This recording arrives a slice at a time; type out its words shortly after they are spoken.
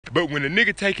But when a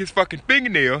nigga take his fucking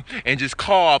fingernail and just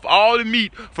carve all the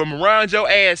meat from around your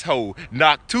asshole,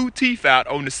 knock 2 teeth out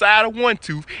on the side of 1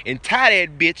 tooth and tie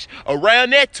that bitch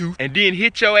around that tooth, and then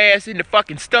hit your ass in the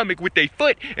fucking stomach with their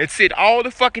foot and send all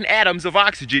the fucking atoms of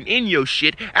oxygen in your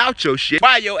shit, out your shit,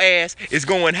 while your ass is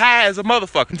going high as a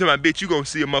motherfucker. Until my bitch, you gonna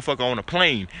see a motherfucker on a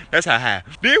plane. That's how high.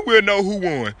 Then we'll know who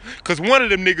won. Cause one of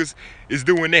them niggas is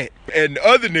doing that, and the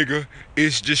other nigga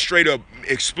is just straight up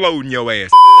exploding your ass.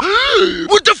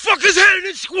 What the fuck is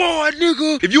happening, squad,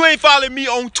 nigga? If you ain't following me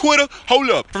on Twitter, hold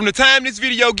up. From the time this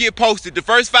video get posted, the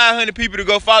first 500 people to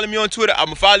go follow me on Twitter,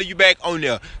 I'ma follow you back on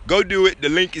there. Go do it. The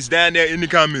link is down there in the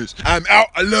comments. I'm out.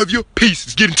 I love you. Peace.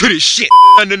 Let's get into this shit.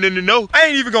 No. I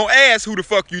ain't even gonna ask who the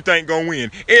fuck you think gonna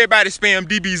win. Everybody spam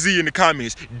DBZ in the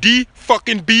comments. D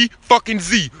fucking B fucking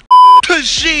Z.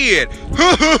 Shit.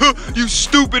 You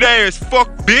stupid ass fuck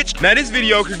bitch. Now this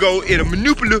video could go in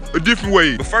a different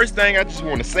way. But first thing, I just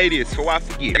want to say this before I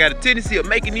forget. I got a tendency of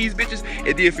making these bitches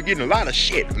and then forgetting a lot of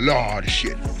shit.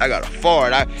 I got a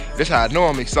fart. That's how I know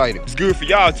I'm excited. It's good for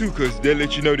y'all too, cause they'll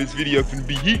let you know this video finna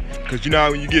be heat. Cause you know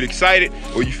how when you get excited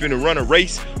or you finna run a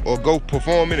race or go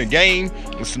perform in a game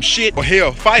with some shit, or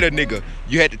hell, fight a nigga,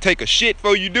 you had to take a shit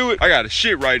before you do it. I got a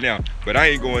shit right now, but I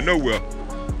ain't going nowhere.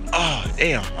 Oh,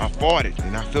 damn, I farted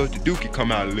and I felt the dookie come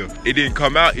out a little. It didn't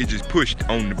come out, it just pushed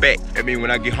on the back. I mean,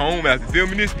 when I get home after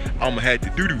filming this, I'ma have to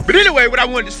doo-doo. But anyway, what I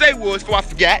wanted to say was, before I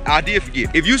forgot, I did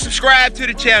forget. If you subscribe to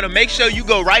the channel, make sure you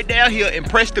go right down here and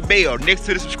press the bell next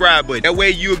to the subscribe button. That way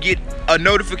you'll get a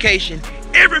notification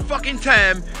every fucking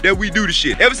time that we do the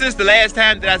shit. Ever since the last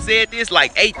time that I said this,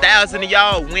 like 8,000 of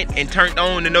y'all went and turned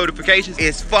on the notifications.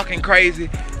 It's fucking crazy.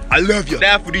 I love you.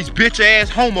 Now for these bitch ass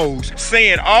homos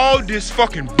saying all this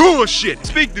fucking bullshit.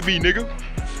 Speak to me, nigga.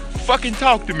 Fucking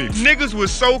talk to me. Niggas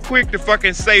was so quick to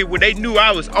fucking say when they knew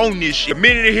I was on this shit. The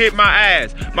minute it hit my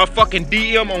ass, my fucking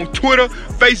DM on Twitter,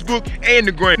 Facebook, and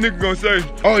the gram. Nigga gonna say,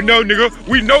 oh no nigga,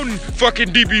 we know fucking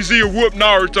DBZ will whoop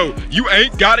Naruto. You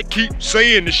ain't gotta keep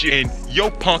saying the shit. And your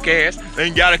punk ass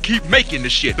ain't gotta keep making the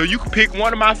shit. So you can pick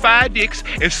one of my 5 dicks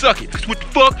and suck it. Cause what the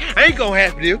fuck ain't gonna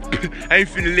happen here. I ain't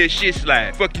finna let shit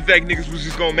slide. Fuck you think niggas was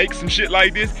just gonna make some shit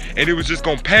like this and it was just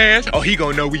gonna pass? Oh, he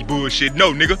gonna know we bullshit.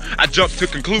 No nigga, I jumped to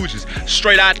conclusions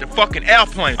straight out the fucking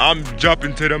airplane. I'm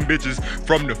jumping to them bitches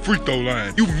from the free throw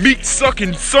line. You meat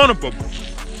sucking son of a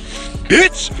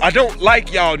bitch. I don't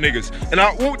like y'all niggas, and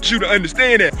I want you to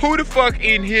understand that. Who the fuck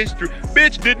in history,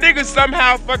 bitch, did niggas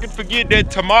somehow fucking forget that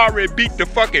Tamara beat the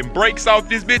fucking brakes off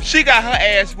this bitch? She got her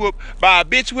ass whooped by a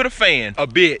bitch with a fan. A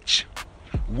bitch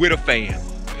with a fan.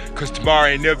 Cause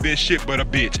Tamara ain't never been shit but a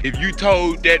bitch. If you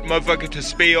told that motherfucker to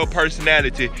spell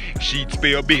personality, she'd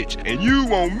spell bitch. And you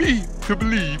want me to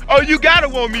believe, oh, you gotta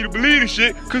want me to believe this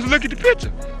shit, cause look at the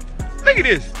picture. Look at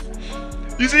this.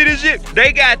 You see this shit?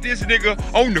 They got this nigga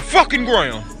on the fucking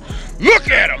ground. Look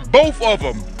at them, both of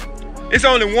them. It's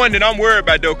only one that I'm worried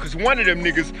about though, cause one of them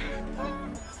niggas,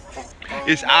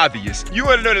 it's obvious. You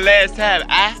wanna know the last time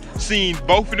I seen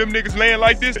both of them niggas laying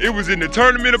like this? It was in the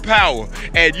Tournament of Power.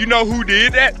 And you know who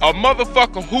did that? A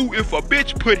motherfucker who, if a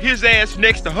bitch put his ass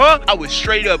next to her, I would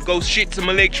straight up go shit some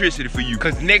electricity for you.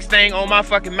 Cause the next thing on my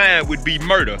fucking mind would be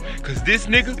murder. Cause this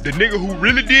nigga, the nigga who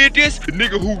really did this, the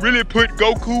nigga who really put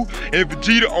Goku and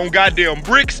Vegeta on goddamn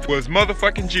bricks was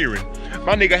motherfucking Jiren.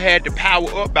 My nigga had to power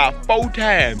up about 4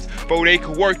 times before they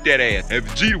could work that ass. And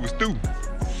Vegeta was through.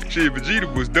 Shit,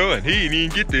 Vegeta was done. He didn't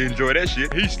even get to enjoy that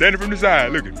shit. He's standing from the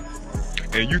side looking.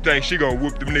 And you think she gonna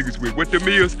whoop them niggas with what them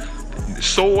is?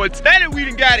 Swords. Now that we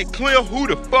done got it clear who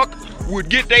the fuck would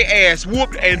get their ass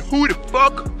whooped and who the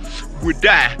fuck would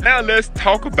die. Now let's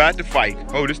talk about the fight.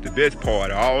 Oh, this is the best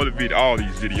part of all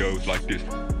these videos like this.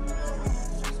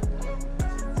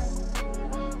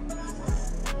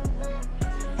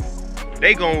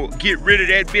 They gonna get rid of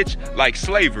that bitch like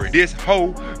slavery. This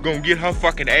hoe gonna get her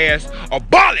fucking ass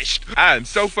abolished. I am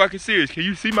so fucking serious. Can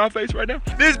you see my face right now?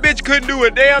 This bitch couldn't do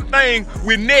a damn thing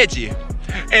with Neji.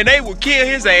 And they would kill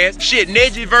his ass. Shit,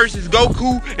 Neji versus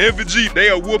Goku and Vegeta.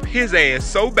 They'll whoop his ass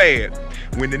so bad.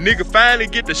 When the nigga finally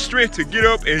get the strength to get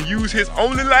up and use his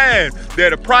only line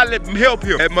that'll probably help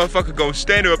him, that motherfucker gonna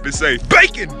stand up and say,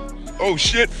 bacon! Oh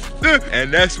shit,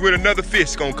 and that's when another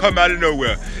fist gonna come out of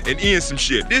nowhere and end some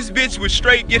shit. This bitch would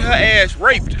straight get her ass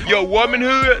raped. Yo,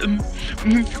 womanhood,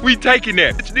 we taking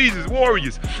that. These is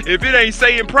warriors. If it ain't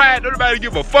saying pride, nobody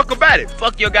give a fuck about it.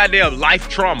 Fuck your goddamn life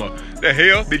trauma. The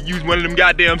hell? They use one of them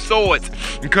goddamn swords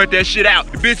and cut that shit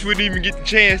out. The bitch wouldn't even get the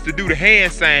chance to do the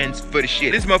hand signs for the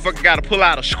shit. This motherfucker gotta pull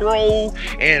out a scroll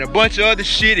and a bunch of other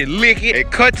shit and lick it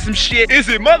and cut some shit. Is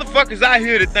it motherfuckers out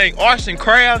here that think arts and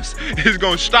crafts is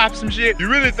gonna stop some shit? You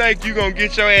really think you gonna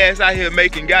get your ass out here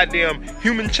making goddamn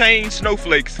human chain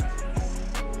snowflakes?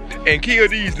 and kill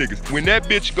these niggas. When that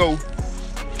bitch go,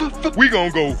 we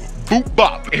gon' go boop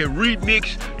bop and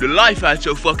remix the life out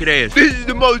your fucking ass. This is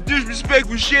the most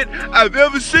disrespectful shit I've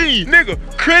ever seen. Nigga,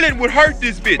 Krillin would hurt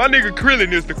this bitch. My nigga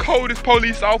Krillin is the coldest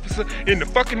police officer in the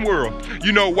fucking world.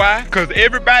 You know why? Cause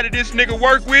everybody this nigga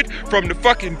work with, from the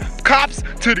fucking cops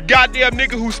to the goddamn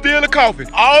nigga who steal a coffin,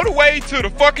 all the way to the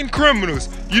fucking criminals.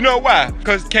 You know why?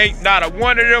 Cause can't not a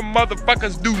one of them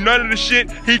motherfuckers do none of the shit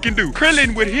he can do.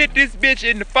 Krillin would hit this bitch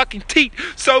in the fucking teeth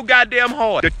so goddamn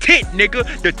hard. The tit,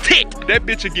 nigga, the tit. That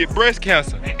bitch would get breast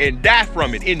cancer and die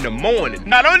from it in the morning.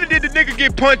 Not only did the nigga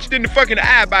get punched in the fucking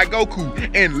eye by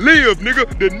Goku and live, nigga,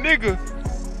 the nigga,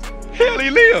 hell, he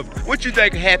lived. What you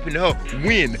think happened to her?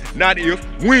 When, not if,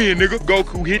 when, nigga,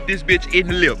 Goku hit this bitch in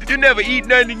the lip. You never eat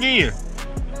nothing again.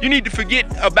 You need to forget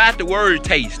about the word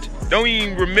taste. Don't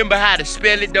even remember how to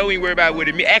spell it. Don't even worry about what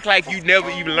it means. Act like you never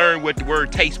even learned what the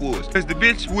word taste was. Cause the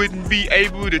bitch wouldn't be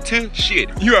able to tell shit.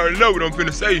 You already know what I'm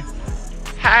finna say.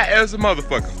 High as a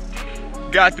motherfucker.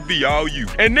 Got to be all you.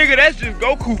 And nigga, that's just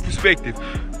Goku perspective.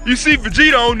 You see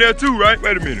Vegeta on there too, right?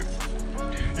 Wait a minute.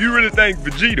 You really think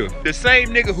Vegeta, the same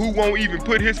nigga who won't even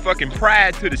put his fucking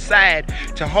pride to the side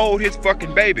to hold his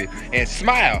fucking baby and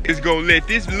smile, is gonna let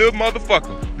this little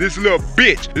motherfucker, this little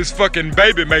bitch, this fucking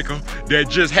baby maker that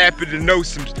just happened to know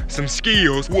some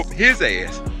skills, whoop his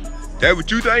ass? That what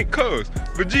you think? Cuz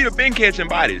Vegeta been catching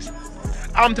bodies.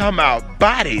 I'm talking about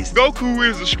bodies. Goku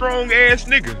is a strong ass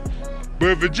nigga,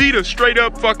 but Vegeta straight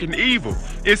up fucking evil.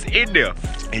 It's in there.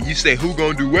 And you say, who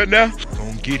gonna do what now?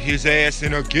 Gonna get his ass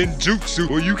in a genjutsu.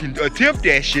 Or you can attempt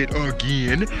that shit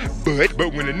again.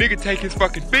 But when a nigga take his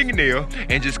fucking fingernail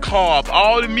and just carve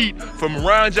all the meat from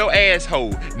around your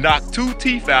asshole, knock 2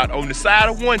 teeth out on the side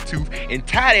of 1 tooth and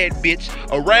tie that bitch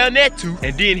around that tooth,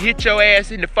 and then hit your ass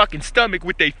in the fucking stomach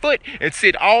with their foot and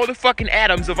send all the fucking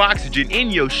atoms of oxygen in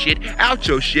your shit, out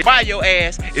your shit, while your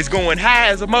ass is going high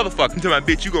as a motherfucker. Until my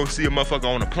bitch, you gonna see a motherfucker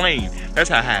on a plane. That's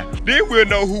how high. Then we'll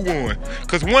know who won.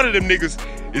 Cause one of them niggas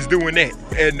is doing that,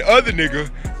 and the other nigga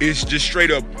is just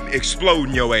straight up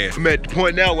exploding your ass. I'm at the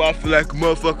point now where I feel like a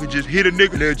motherfucker just hit a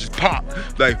nigga and they'll just pop.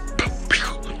 Like,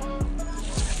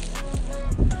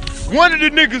 one of the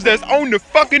niggas that's on the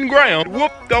fucking ground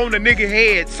whooped on the nigga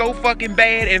head so fucking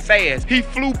bad and fast, he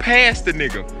flew past the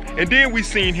nigga. And then we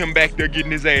seen him back there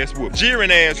getting his ass whooped.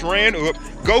 Jiren ass ran up,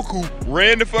 Goku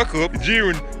ran the fuck up,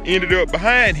 Jiren ended up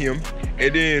behind him,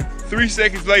 and then 3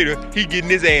 seconds later, he getting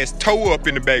his ass toe up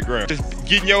in the background. Just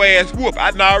getting your ass whooped.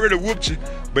 I already whooped you,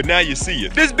 but now you see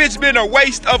it. This bitch been a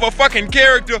waste of a fucking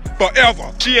character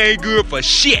forever. She ain't good for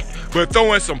shit, but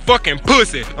throwing some fucking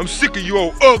pussy. I'm sick of you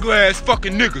old ugly ass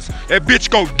fucking niggas. That bitch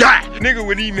gon' die. Nigga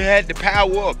wouldn't even had to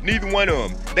power up, neither one of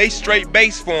them. They straight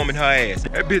base forming her ass.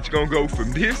 That bitch gonna go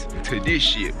from this to this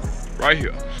shit right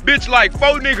here. Bitch, like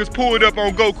 4 niggas pulled up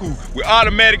on Goku with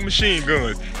automatic machine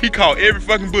guns. He caught every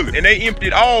fucking bullet, and they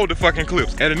emptied all the fucking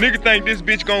clips. And a nigga think this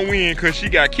bitch gonna win cause she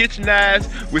got kitchen knives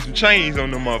with some chains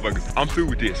on them motherfuckers. I'm through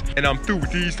with this, and I'm through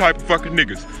with these type of fucking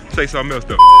niggas. Say something else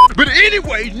though. But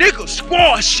anyway, nigga,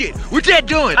 squash shit. What that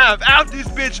doing? I'm out this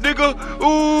bitch, nigga.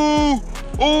 Ooh.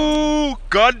 Ooh,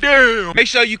 goddamn. Make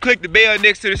sure you click the bell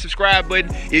next to the subscribe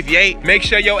button. If you ain't, make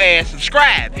sure your ass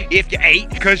subscribe. If you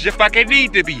ain't, cause you fucking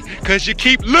need to be. Cause you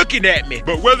keep looking at me.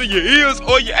 But whether you is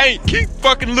or you ain't, keep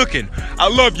fucking looking. I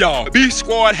love y'all. Beef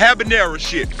Squad habanero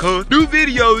shit. Cause new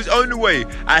videos on the way.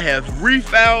 I have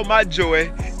refound my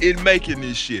joy in making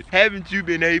this shit. Haven't you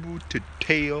been able to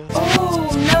tell?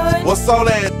 Oh, what's all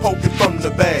that poking from the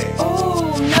bag?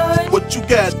 Oh, what you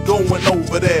got going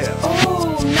over there?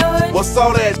 Oh, what's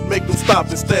all that make them stop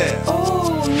and stare?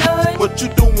 Oh, what you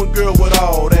doing, girl, with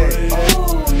all that?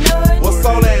 Oh, what's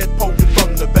all that